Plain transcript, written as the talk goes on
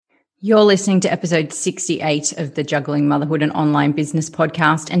You're listening to episode 68 of the Juggling Motherhood and Online Business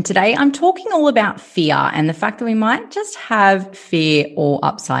podcast. And today I'm talking all about fear and the fact that we might just have fear all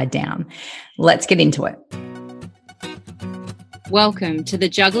upside down. Let's get into it. Welcome to the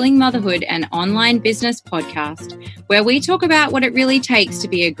Juggling Motherhood and Online Business podcast, where we talk about what it really takes to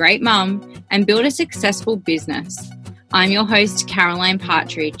be a great mum and build a successful business. I'm your host, Caroline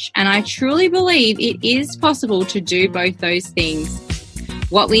Partridge, and I truly believe it is possible to do both those things.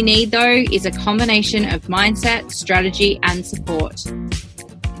 What we need, though, is a combination of mindset, strategy, and support.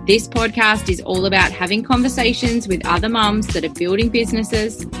 This podcast is all about having conversations with other mums that are building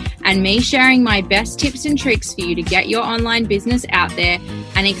businesses and me sharing my best tips and tricks for you to get your online business out there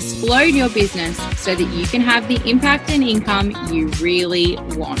and explode your business so that you can have the impact and income you really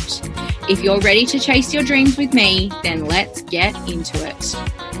want. If you're ready to chase your dreams with me, then let's get into it.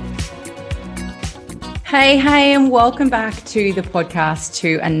 Hey, and welcome back to the podcast,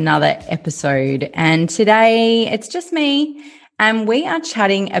 to another episode. And today it's just me, and we are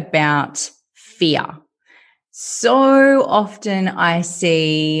chatting about fear. So often I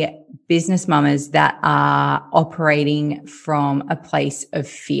see business mamas that are operating from a place of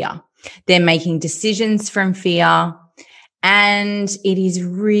fear. They're making decisions from fear, and it is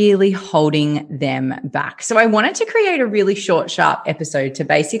really holding them back. So I wanted to create a really short, sharp episode to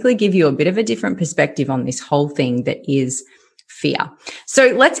basically give you a bit of a different perspective on this whole thing that is fear. So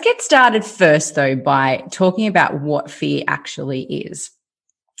let's get started first, though, by talking about what fear actually is.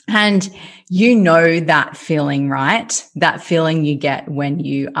 And you know that feeling, right? That feeling you get when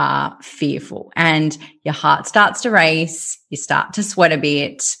you are fearful and your heart starts to race, you start to sweat a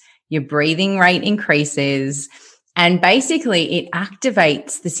bit, your breathing rate increases. And basically, it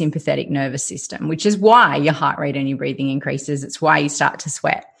activates the sympathetic nervous system, which is why your heart rate and your breathing increases. It's why you start to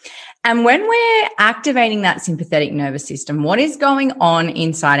sweat. And when we're activating that sympathetic nervous system, what is going on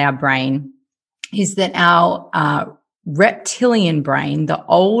inside our brain is that our reptilian brain, the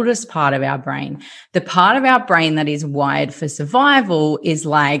oldest part of our brain, the part of our brain that is wired for survival, is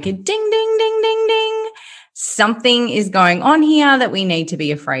like ding, ding, ding, ding, ding. Something is going on here that we need to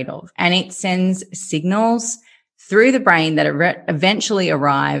be afraid of. And it sends signals through the brain that eventually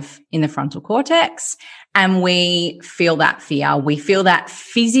arrive in the frontal cortex, and we feel that fear. We feel that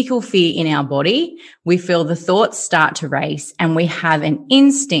physical fear in our body. We feel the thoughts start to race, and we have an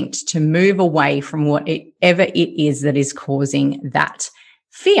instinct to move away from whatever it is that is causing that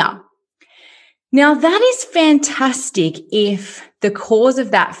fear. Now, that is fantastic if the cause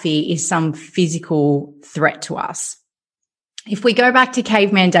of that fear is some physical threat to us. If we go back to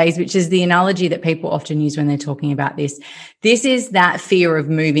caveman days, which is the analogy that people often use when they're talking about this is that fear of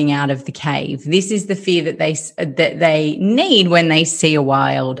moving out of the cave. This is the fear that they need when they see a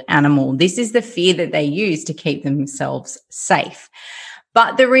wild animal. This is the fear that they use to keep themselves safe.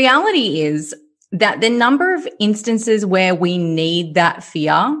 But the reality is that the number of instances where we need that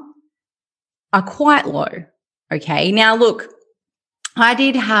fear are quite low. Okay. Now, look, I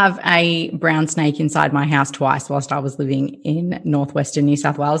did have a brown snake inside my house twice whilst I was living in northwestern New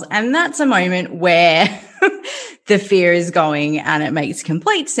South Wales. And that's a moment where the fear is going and it makes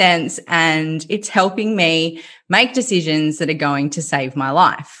complete sense, and it's helping me make decisions that are going to save my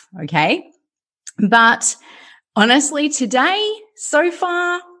life. Okay. But honestly, today, so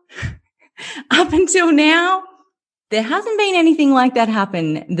far, up until now, there hasn't been anything like that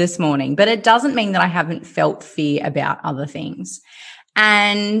happen this morning, but it doesn't mean that I haven't felt fear about other things.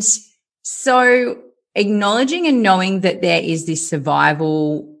 And so acknowledging and knowing that there is this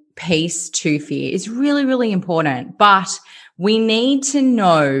survival piece to fear is really, really important. But we need to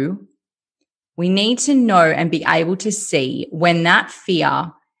know and be able to see when that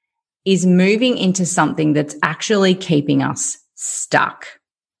fear is moving into something that's actually keeping us stuck.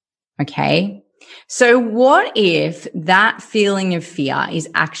 Okay. So what if that feeling of fear is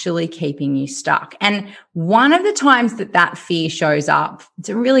actually keeping you stuck? And one of the times that fear shows up, it's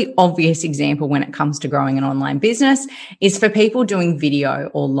a really obvious example when it comes to growing an online business, is for people doing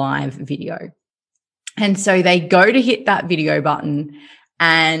video or live video. And so they go to hit that video button,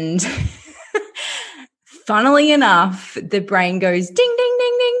 and funnily enough, the brain goes ding, ding,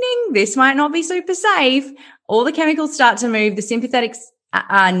 ding, ding, ding. This might not be super safe. All the chemicals start to move. The sympathetic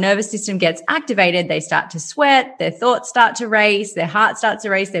nervous system gets activated. They start to sweat. Their thoughts start to race. Their heart starts to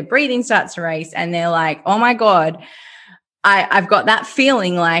race. Their breathing starts to race. And they're like, oh my God, I've got that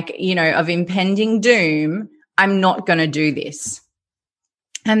feeling like, of impending doom. I'm not going to do this.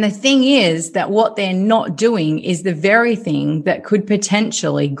 And the thing is that what they're not doing is the very thing that could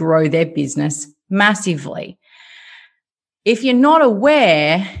potentially grow their business massively. If you're not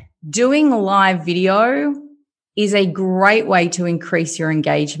aware, doing a live video is a great way to increase your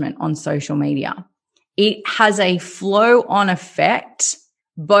engagement on social media. It has a flow-on effect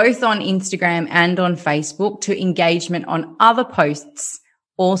both on Instagram and on Facebook to engagement on other posts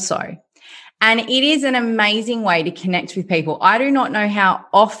also. And it is an amazing way to connect with people. I do not know how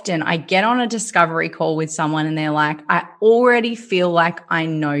often I get on a discovery call with someone and they're like, I already feel like I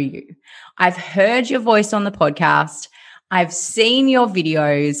know you. I've heard your voice on the podcast. I've seen your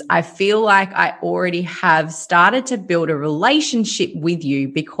videos. I feel like I already have started to build a relationship with you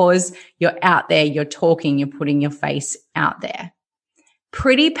because you're out there, you're talking, you're putting your face out there.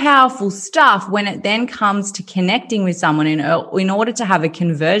 Pretty powerful stuff when it then comes to connecting with someone in order to have a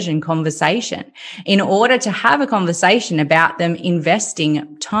conversion conversation, in order to have a conversation about them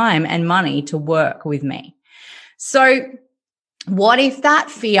investing time and money to work with me. So what if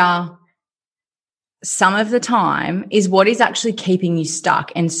that fear some of the time is what is actually keeping you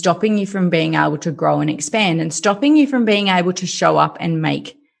stuck and stopping you from being able to grow and expand and stopping you from being able to show up and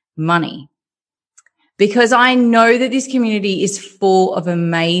make money? Because I know that this community is full of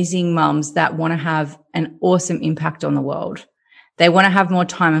amazing mums that want to have an awesome impact on the world. They want to have more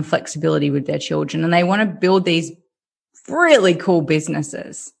time and flexibility with their children, and they want to build these really cool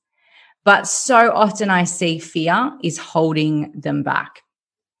businesses. But so often I see fear is holding them back.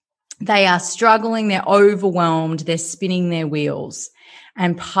 They are struggling, they're overwhelmed, they're spinning their wheels.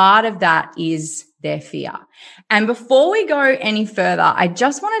 And part of that is their fear. And before we go any further, I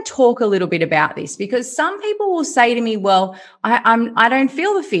just want to talk a little bit about this, because some people will say to me, well, I don't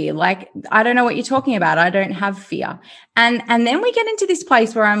feel the fear. Like, I don't know what you're talking about. I don't have fear. And then we get into this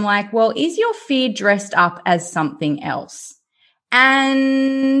place where I'm like, well, is your fear dressed up as something else?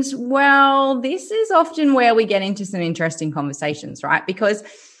 And well, this is often where we get into some interesting conversations, right? Because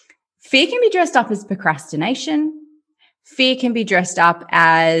fear can be dressed up as procrastination. Fear can be dressed up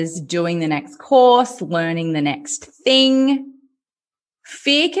as doing the next course, learning the next thing.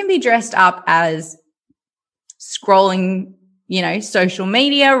 Fear can be dressed up as scrolling, social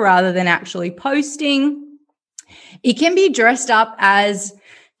media rather than actually posting. It can be dressed up as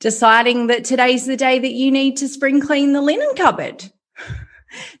deciding that today's the day that you need to spring clean the linen cupboard.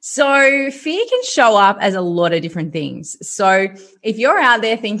 So fear can show up as a lot of different things. So if you're out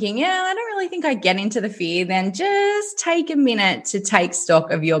there thinking, yeah, I don't really think I get into the fear, then just take a minute to take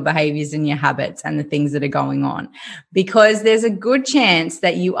stock of your behaviors and your habits and the things that are going on, because there's a good chance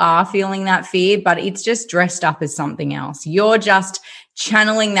that you are feeling that fear, but it's just dressed up as something else. You're just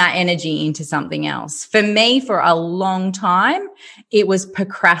channeling that energy into something else. For me, for a long time, it was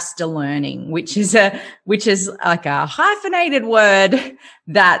procrastinating, which is like a hyphenated word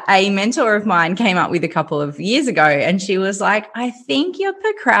that a mentor of mine came up with a couple of years ago. And she was like, I think you're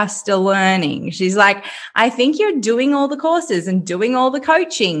procrastinating. She's like, I think you're doing all the courses and doing all the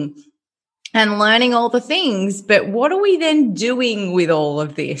coaching and learning all the things, but what are we then doing with all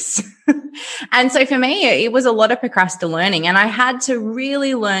of this? And so for me, it was a lot of procrastinating, and I had to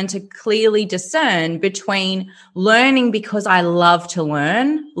really learn to clearly discern between learning because I love to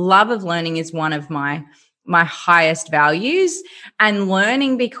learn. Love of learning is one of my highest values, and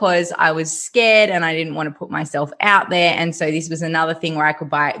learning because I was scared and I didn't want to put myself out there. And so this was another thing where I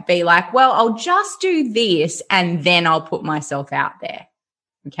could be like, well, I'll just do this and then I'll put myself out there.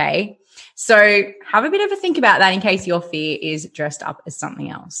 Okay. So have a bit of a think about that in case your fear is dressed up as something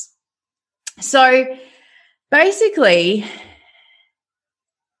else. So basically,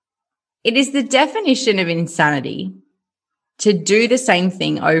 it is the definition of insanity to do the same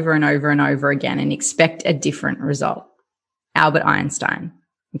thing over and over and over again and expect a different result. Albert Einstein.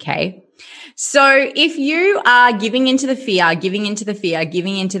 Okay. So if you are giving into the fear,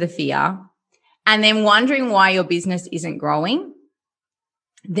 and then wondering why your business isn't growing,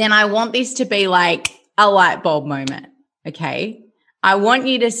 then I want this to be like a light bulb moment. Okay. I want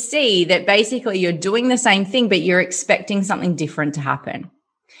you to see that basically you're doing the same thing, but you're expecting something different to happen.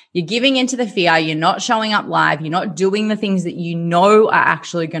 You're giving into the fear. You're not showing up live. You're not doing the things that you know are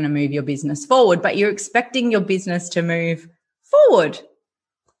actually going to move your business forward, but you're expecting your business to move forward.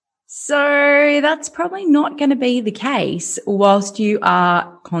 So that's probably not going to be the case whilst you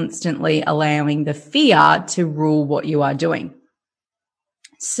are constantly allowing the fear to rule what you are doing.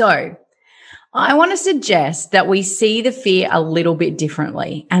 So I want to suggest that we see the fear a little bit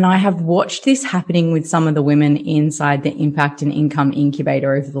differently. And I have watched this happening with some of the women inside the Impact and Income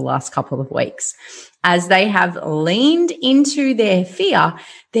Incubator over the last couple of weeks. As they have leaned into their fear,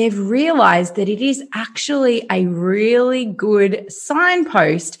 they've realized that it is actually a really good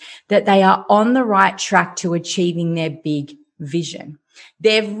signpost that they are on the right track to achieving their big vision.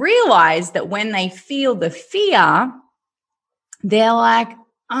 They've realized that when they feel the fear, they're like,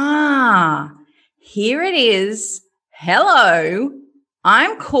 here it is. Hello,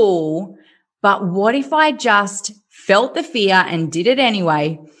 I'm cool. But what if I just felt the fear and did it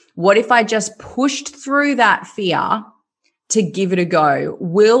anyway? What if I just pushed through that fear to give it a go?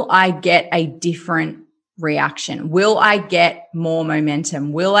 Will I get a different reaction? Will I get more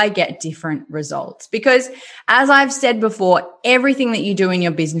momentum? Will I get different results? Because as I've said before, everything that you do in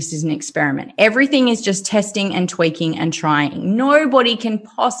your business is an experiment. Everything is just testing and tweaking and trying. Nobody can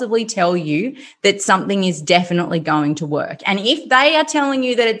possibly tell you that something is definitely going to work. And if they are telling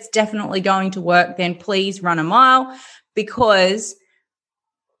you that it's definitely going to work, then please run a mile, because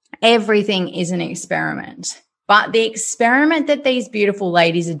everything is an experiment. But the experiment that these beautiful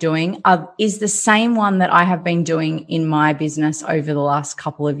ladies are doing is the same one that I have been doing in my business over the last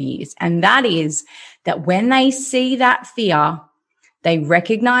couple of years. And that is that when they see that fear, they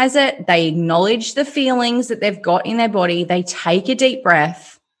recognize it, they acknowledge the feelings that they've got in their body, they take a deep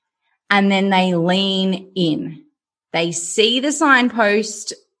breath, and then they lean in. They see the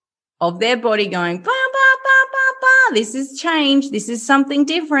signpost of their body going, bah, bah, bah, bah, bah. This is change. This is something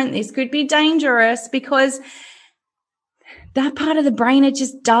different. This could be dangerous, because that part of the brain, it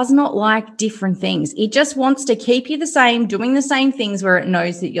just does not like different things. It just wants to keep you the same, doing the same things where it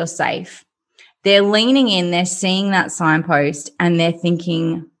knows that you're safe. They're leaning in, they're seeing that signpost, and they're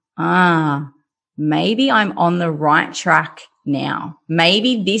thinking, maybe I'm on the right track now.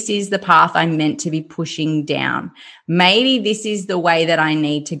 Maybe this is the path I'm meant to be pushing down. Maybe this is the way that I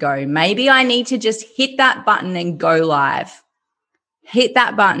need to go. Maybe I need to just hit that button and go live. Hit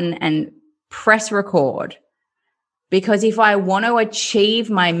that button and press record. Because if I want to achieve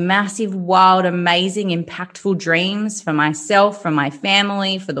my massive, wild, amazing, impactful dreams for myself, for my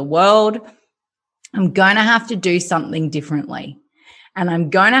family, for the world, I'm going to have to do something differently. And I'm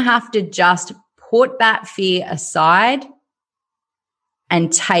going to have to just put that fear aside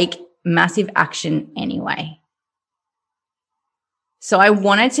and take massive action anyway. So I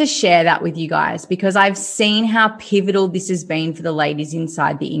wanted to share that with you guys, because I've seen how pivotal this has been for the ladies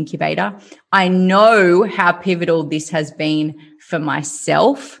inside the incubator. I know how pivotal this has been for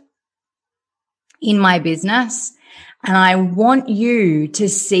myself in my business. And I want you to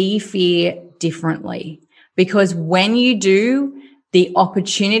see fear differently, because when you do, the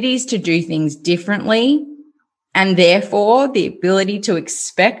opportunities to do things differently, and therefore the ability to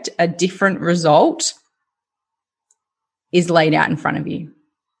expect a different result, is laid out in front of you.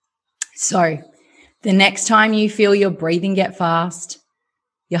 So the next time you feel your breathing get fast,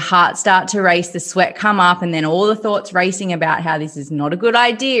 your heart start to race, the sweat come up, and then all the thoughts racing about how this is not a good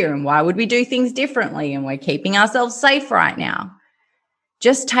idea and why would we do things differently and we're keeping ourselves safe right now,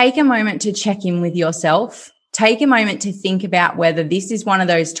 just take a moment to check in with yourself. Take a moment to think about whether this is one of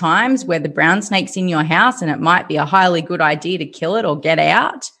those times where the brown snake's in your house and it might be a highly good idea to kill it or get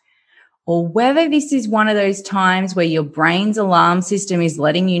out, or whether this is one of those times where your brain's alarm system is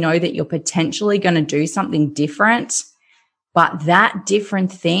letting you know that you're potentially going to do something different, but that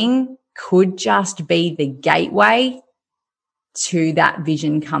different thing could just be the gateway to that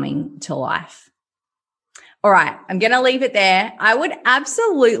vision coming to life. All right, I'm going to leave it there. I would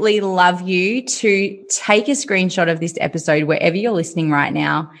absolutely love you to take a screenshot of this episode wherever you're listening right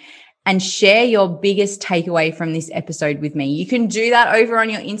now and share your biggest takeaway from this episode with me. You can do that over on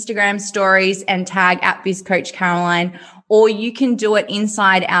your Instagram stories and tag @BizCoachCaroline, or you can do it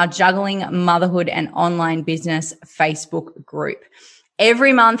inside our Juggling Motherhood and Online Business Facebook group.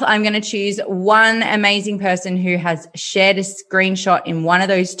 Every month, I'm going to choose one amazing person who has shared a screenshot in one of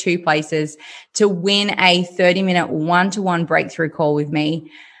those two places to win a 30-minute one-to-one breakthrough call with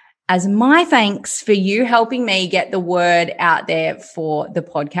me, as my thanks for you helping me get the word out there for the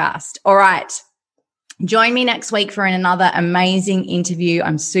podcast. All right. Join me next week for another amazing interview.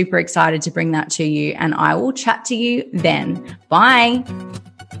 I'm super excited to bring that to you, and I will chat to you then. Bye.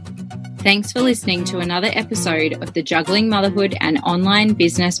 Thanks for listening to another episode of the Juggling Motherhood and Online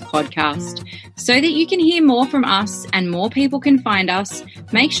Business podcast. So that you can hear more from us and more people can find us,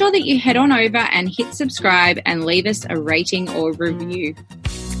 make sure that you head on over and hit subscribe and leave us a rating or review.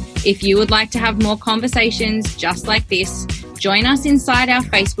 If you would like to have more conversations just like this, join us inside our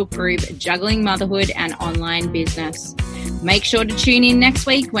Facebook group, Juggling Motherhood and Online Business. Make sure to tune in next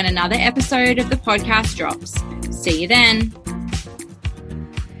week when another episode of the podcast drops. See you then.